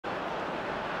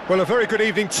Well, a very good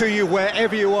evening to you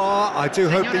wherever you are. I do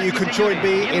hope that you can join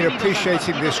me in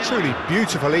appreciating this truly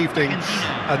beautiful evening,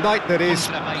 a night that is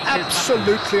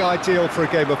absolutely ideal for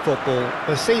a game of football.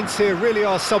 The scenes here really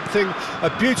are something,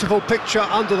 a beautiful picture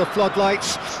under the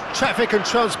floodlights. Traffic and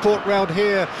transport round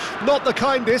here, not the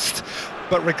kindest,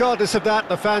 but regardless of that,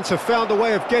 the fans have found a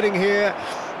way of getting here.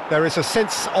 There is a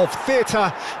sense of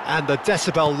theatre and the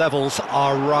decibel levels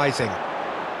are rising.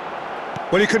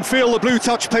 Well, you can feel the blue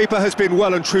touch paper has been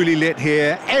well and truly lit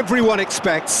here. Everyone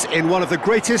expects, in one of the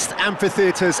greatest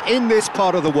amphitheatres in this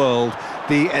part of the world,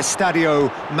 the Estadio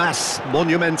Más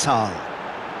Monumental.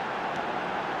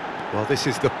 Well, this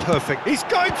is the perfect... He's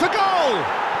going for goal!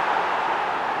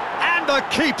 And the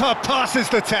keeper passes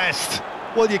the test.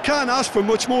 Well, you can't ask for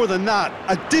much more than that.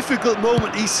 A difficult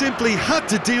moment he simply had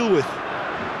to deal with.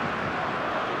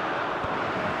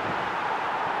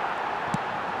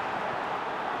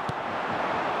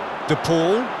 De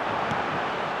Paul.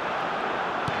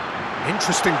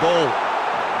 Interesting ball.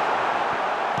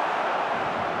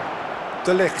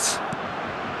 De Ligt.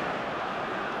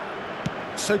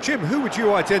 So, Jim, who would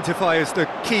you identify as the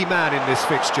key man in this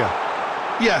fixture?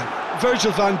 Yeah,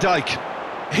 Virgil van Dijk.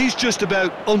 He's just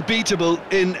about unbeatable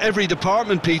in every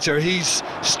department, Peter. He's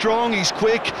strong, he's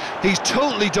quick, he's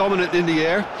totally dominant in the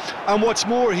air. And what's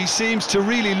more, he seems to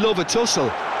really love a tussle.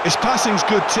 His passing's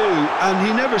good too, and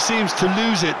he never seems to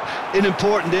lose it in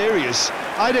important areas.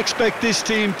 I'd expect this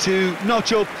team to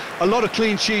notch up a lot of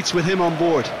clean sheets with him on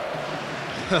board.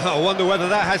 I wonder whether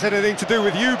that has anything to do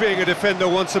with you being a defender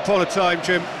once upon a time,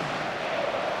 Jim.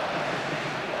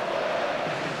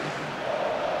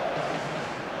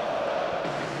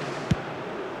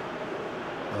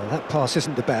 Well, that pass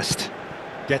isn't the best.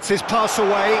 Gets his pass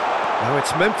away. Now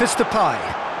it's Memphis Depay.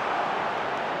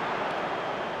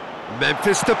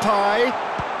 Memphis Depay.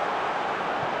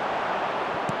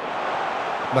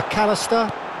 McAllister.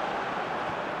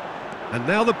 And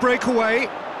now the breakaway.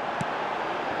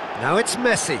 Now it's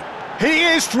Messi. He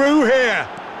is through here.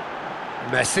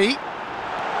 Messi.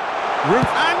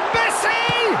 And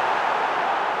Messi!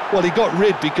 Well, he got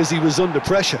rid because he was under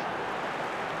pressure.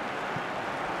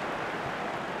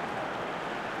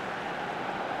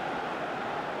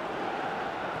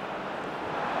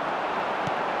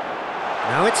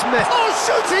 Now it's Messi. Oh,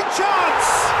 shooting chance!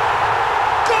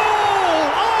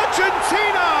 Goal!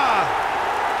 Argentina!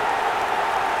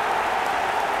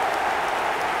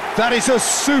 That is a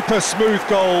super smooth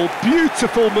goal.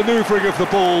 Beautiful manoeuvring of the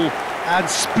ball and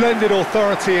splendid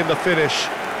authority in the finish.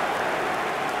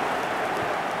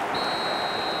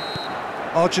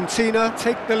 Argentina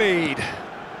take the lead.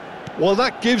 Well,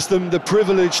 that gives them the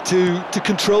privilege to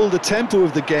control the tempo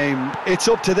of the game. It's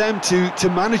up to them to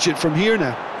manage it from here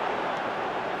now.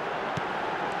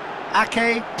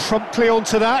 Ake promptly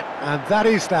onto that, and that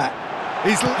is that.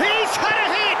 He's had a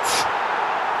hit!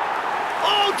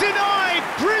 Oh, denied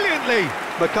brilliantly!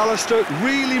 McAllister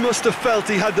really must have felt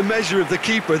he had the measure of the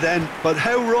keeper then, but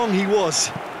how wrong he was.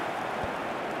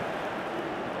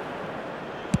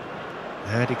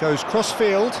 And he goes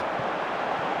cross-field.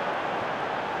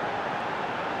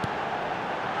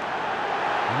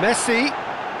 Messi.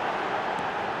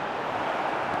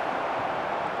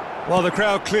 Well, the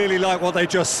crowd clearly like what they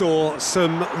just saw.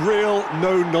 Some real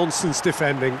no-nonsense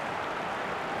defending.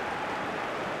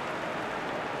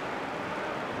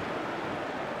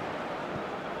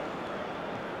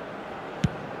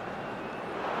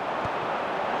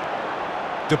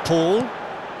 De Paul.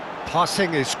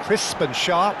 Passing is crisp and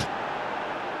sharp.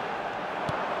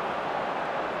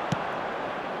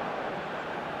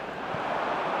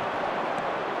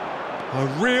 A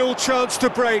real chance to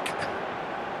break.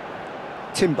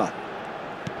 Timber.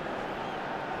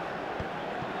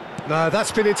 No,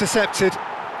 that's been intercepted.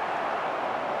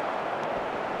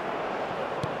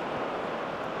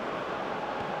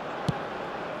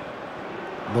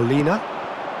 Molina.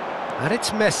 And it's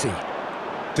Messi.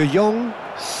 De Jong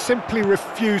simply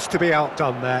refused to be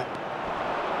outdone there.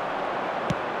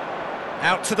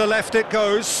 Out to the left it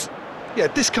goes. Yeah,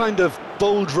 this kind of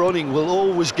bold running will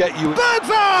always get you...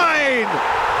 Bergwijn!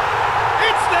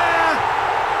 It's there!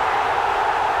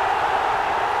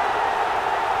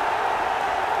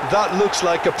 That looks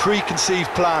like a preconceived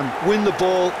plan. Win the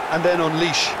ball and then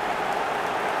unleash.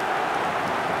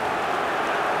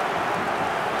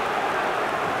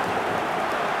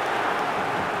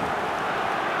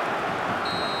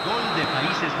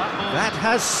 That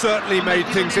has certainly made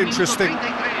things interesting.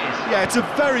 Yeah, it's a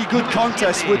very good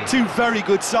contest with two very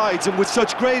good sides, and with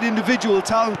such great individual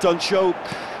talent on show,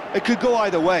 it could go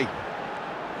either way.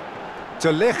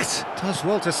 De Ligt does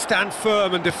well to stand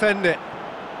firm and defend it.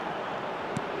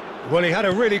 Well, he had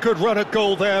a really good run at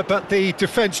goal there, but the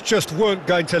defence just weren't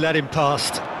going to let him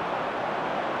past.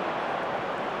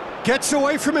 Gets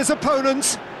away from his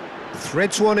opponent,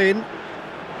 threads one in.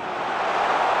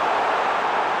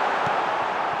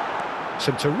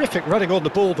 Some terrific running on the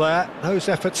ball there. Those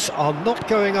efforts are not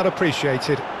going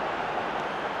unappreciated.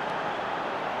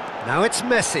 Now it's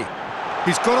Messi.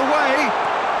 He's got away.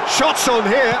 Shots on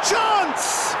here.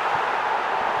 Chance!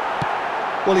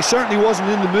 Well, he certainly wasn't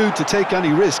in the mood to take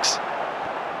any risks.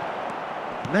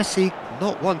 Messi,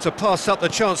 not one to pass up the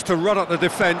chance to run up the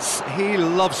defence. He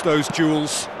loves those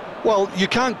duels. Well, you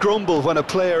can't grumble when a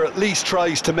player at least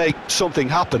tries to make something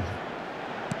happen.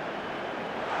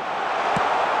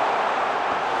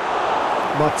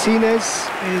 Martinez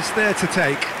is there to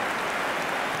take.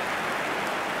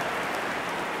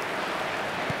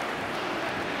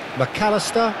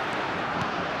 McAllister.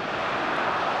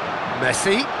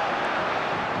 Messi.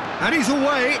 And he's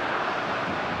away.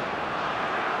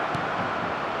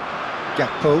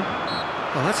 Gakpo.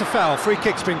 Oh, that's a foul. Free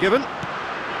kick's been given.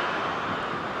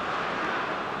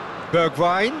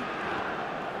 Bergwijn.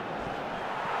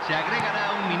 Se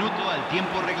agregará un minuto al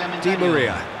tiempo reglamentario. Di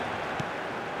Maria.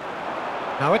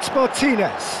 Now it's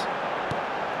Martinez.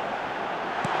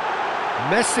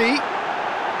 Messi.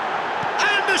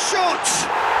 And the shot!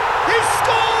 He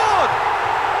scored!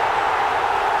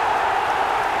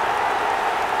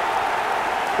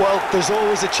 Well, there's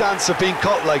always a chance of being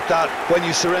caught like that when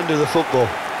you surrender the football.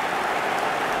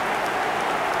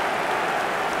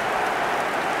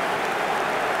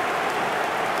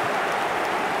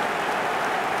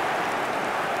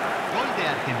 Gol de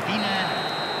Argentina,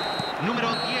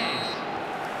 número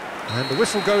 10. And the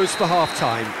whistle goes for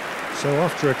half-time. So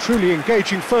after a truly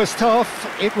engaging first half,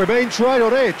 it remains right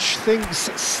on edge.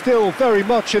 Things still very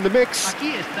much in the mix.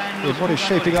 In what is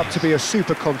shaping up to be a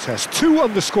super contest. 2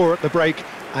 on the score at the break,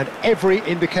 and every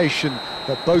indication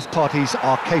that both parties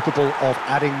are capable of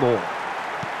adding more.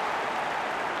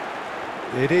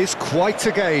 It is quite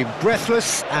a game,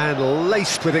 breathless and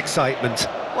laced with excitement.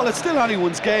 Well, it's still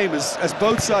anyone's game, as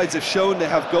both sides have shown they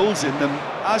have goals in them.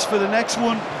 As for the next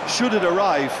one, should it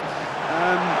arrive...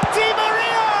 Di Maria!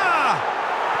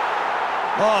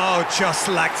 Oh, just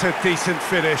lacked a decent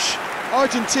finish.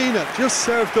 Argentina just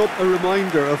served up a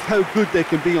reminder of how good they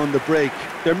can be on the break.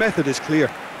 Their method is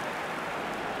clear.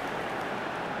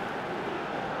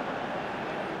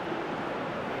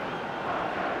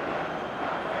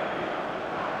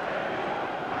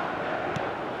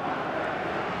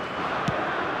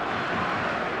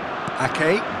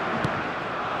 Ake.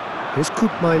 Here's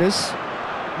Koopmeiners.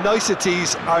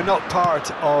 Niceties are not part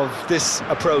of this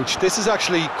approach. This is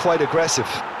actually quite aggressive.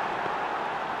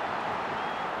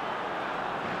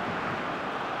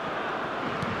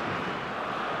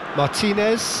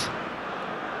 Martinez.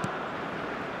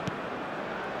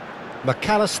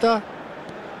 McAllister.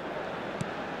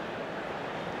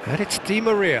 And it's Di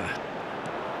Maria.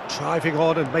 Driving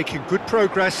on and making good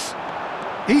progress.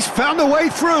 He's found a way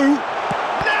through.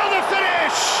 Now the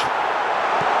finish!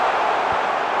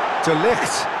 De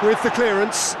Ligt with the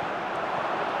clearance.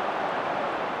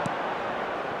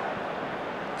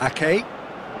 Ake.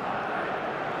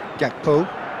 Gakpo.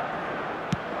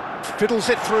 Fiddles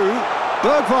it through.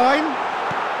 Bergwijn.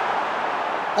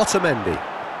 Otamendi.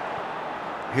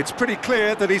 It's pretty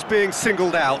clear that he's being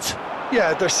singled out.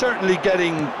 Yeah, they're certainly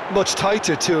getting much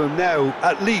tighter to him now.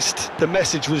 At least the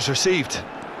message was received.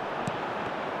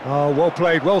 Oh, well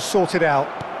played, well sorted out.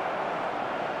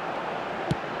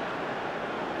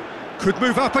 Could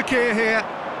move up a gear here.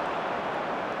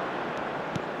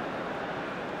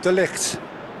 De Ligt.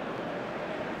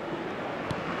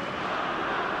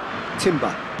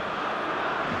 Timber.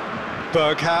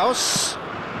 Berghaus.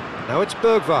 Now it's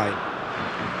Bergwijn.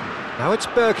 Now it's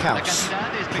Berghaus.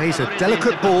 Plays a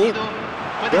delicate ball.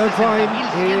 Bergwijn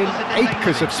in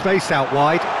acres of space out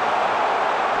wide.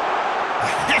 A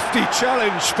hefty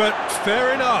challenge, but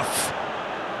fair enough.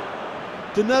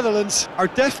 The Netherlands are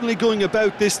definitely going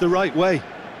about this the right way.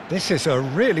 This is a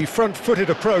really front-footed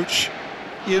approach.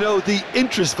 You know, the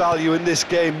interest value in this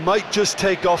game might just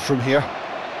take off from here.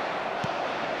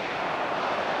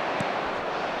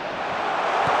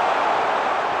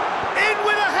 In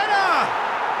with a header!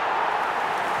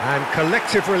 And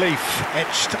collective relief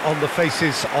etched on the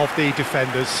faces of the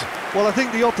defenders. Well, I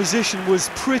think the opposition was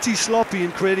pretty sloppy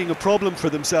in creating a problem for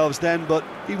themselves then, but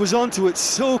he was onto it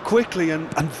so quickly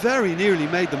and very nearly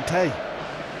made them pay.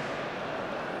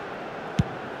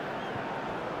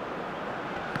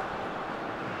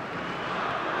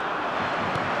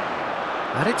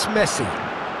 And it's Messi.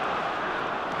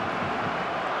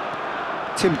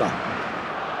 Timber.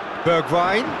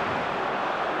 Bergwijn.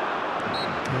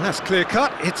 Well, that's clear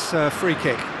cut, it's a free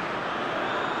kick.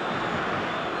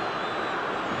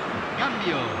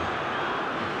 Cambio.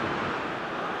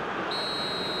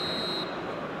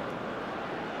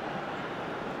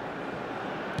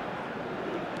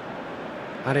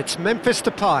 And it's Memphis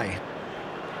Depay.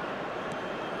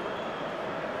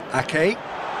 Ake.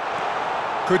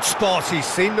 Good spot, he's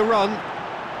seen the run.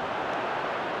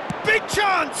 Big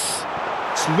chance!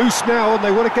 It's loose now and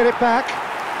they want to get it back.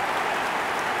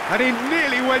 And he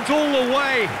nearly went all the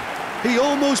way. He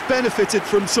almost benefited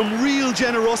from some real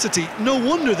generosity. No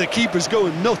wonder the keeper's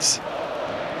going nuts.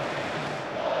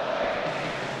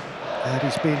 And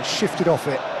he's being shifted off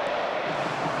it.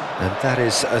 And that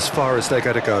is as far as they're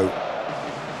going to go.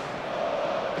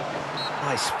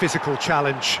 Nice physical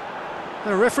challenge.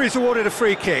 The referee's awarded a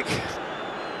free kick.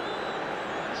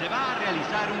 Se va a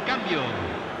realizar un cambio.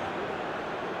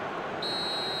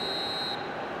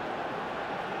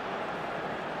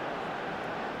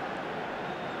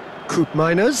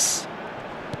 Koopmeiners.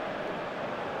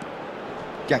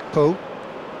 Gakpo.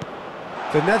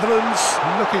 The Netherlands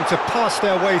looking to pass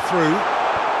their way through.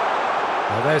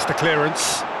 Well, there's the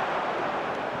clearance.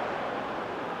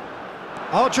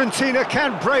 Argentina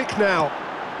can break now.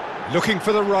 Looking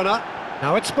for the runner.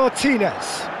 Now it's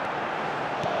Martinez.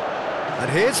 And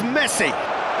here's Messi.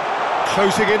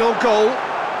 Closing in on goal.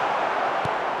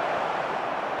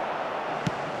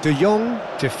 De Jong,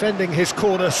 defending his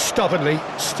corner stubbornly,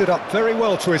 stood up very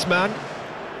well to his man.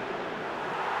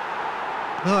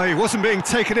 No, he wasn't being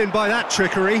taken in by that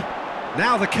trickery.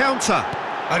 Now the counter.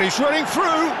 And he's running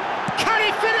through. Can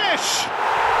he finish?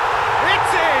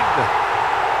 It's in!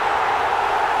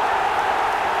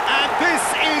 This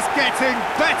is getting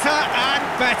better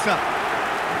and better.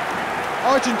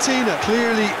 Argentina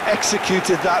clearly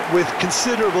executed that with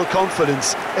considerable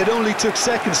confidence. It only took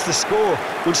seconds to score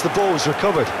once the ball was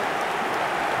recovered.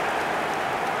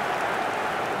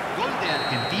 Gol de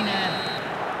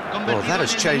Argentina. Well, that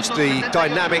has changed the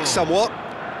dynamic somewhat.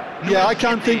 Yeah, I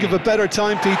can't think of a better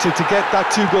time, Peter, to get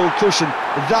that two-goal cushion.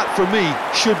 That, for me,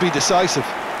 should be decisive.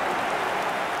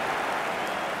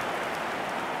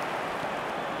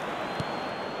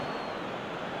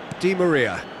 Di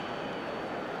Maria.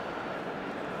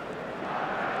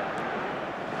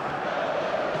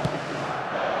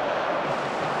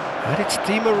 And it's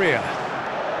Di Maria.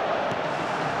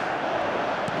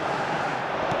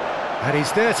 And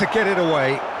he's there to get it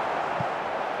away.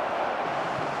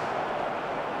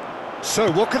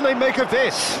 So what can they make of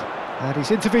this? And he's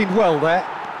intervened well there.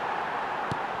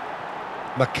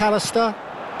 McAllister.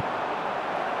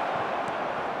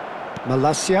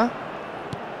 Malacia.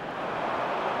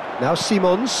 Now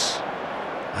Simons,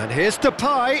 and here's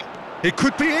Depay. He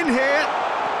could be in here.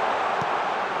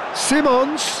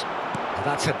 Simons. Oh,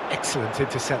 that's an excellent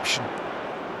interception.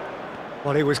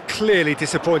 Well, he was clearly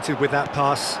disappointed with that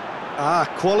pass.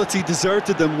 Quality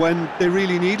deserted them when they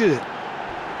really needed it.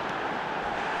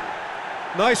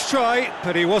 Nice try,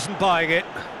 but he wasn't buying it.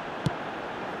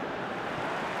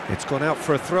 It's gone out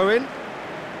for a throw-in.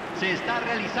 Se está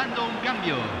realizando un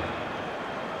cambio.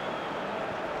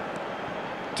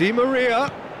 Di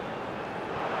Maria.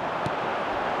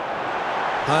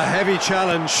 A heavy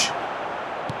challenge.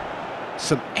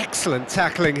 Some excellent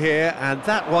tackling here, and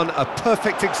that one a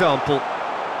perfect example.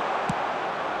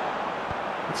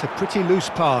 It's a pretty loose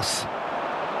pass.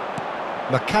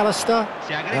 McAllister.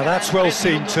 Now that's well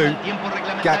seen too.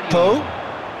 Gakpo.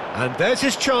 And there's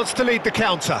his chance to lead the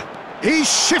counter. He's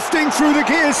shifting through the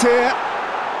gears here.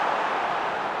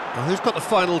 Well, who's got the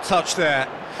final touch there?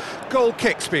 Goal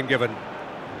kick's been given.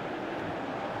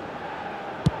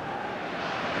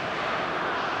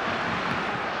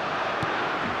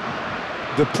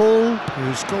 De Paul,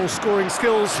 whose goal-scoring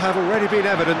skills have already been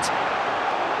evident.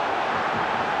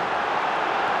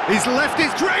 He's left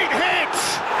his great hit!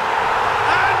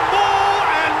 And more,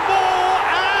 and more,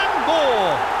 and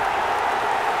more!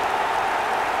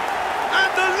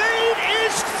 And the lead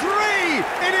is 3!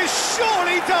 It is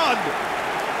surely done!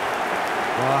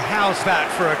 Well, how's that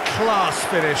for a class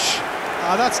finish?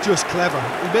 That's just clever.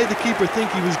 He made the keeper think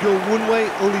he was going one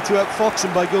way, only to outfox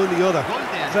him by going the other.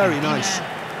 Very nice.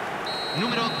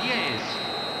 Número 10.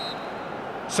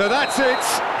 So that's it.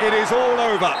 It is all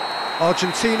over.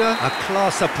 Argentina, a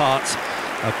class apart.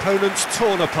 Opponents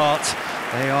torn apart.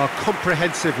 They are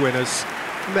comprehensive winners.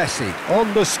 Messi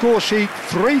on the score sheet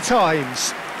 3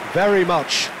 times. Very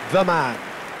much the man.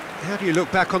 How do you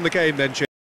look back on the game then, Jim?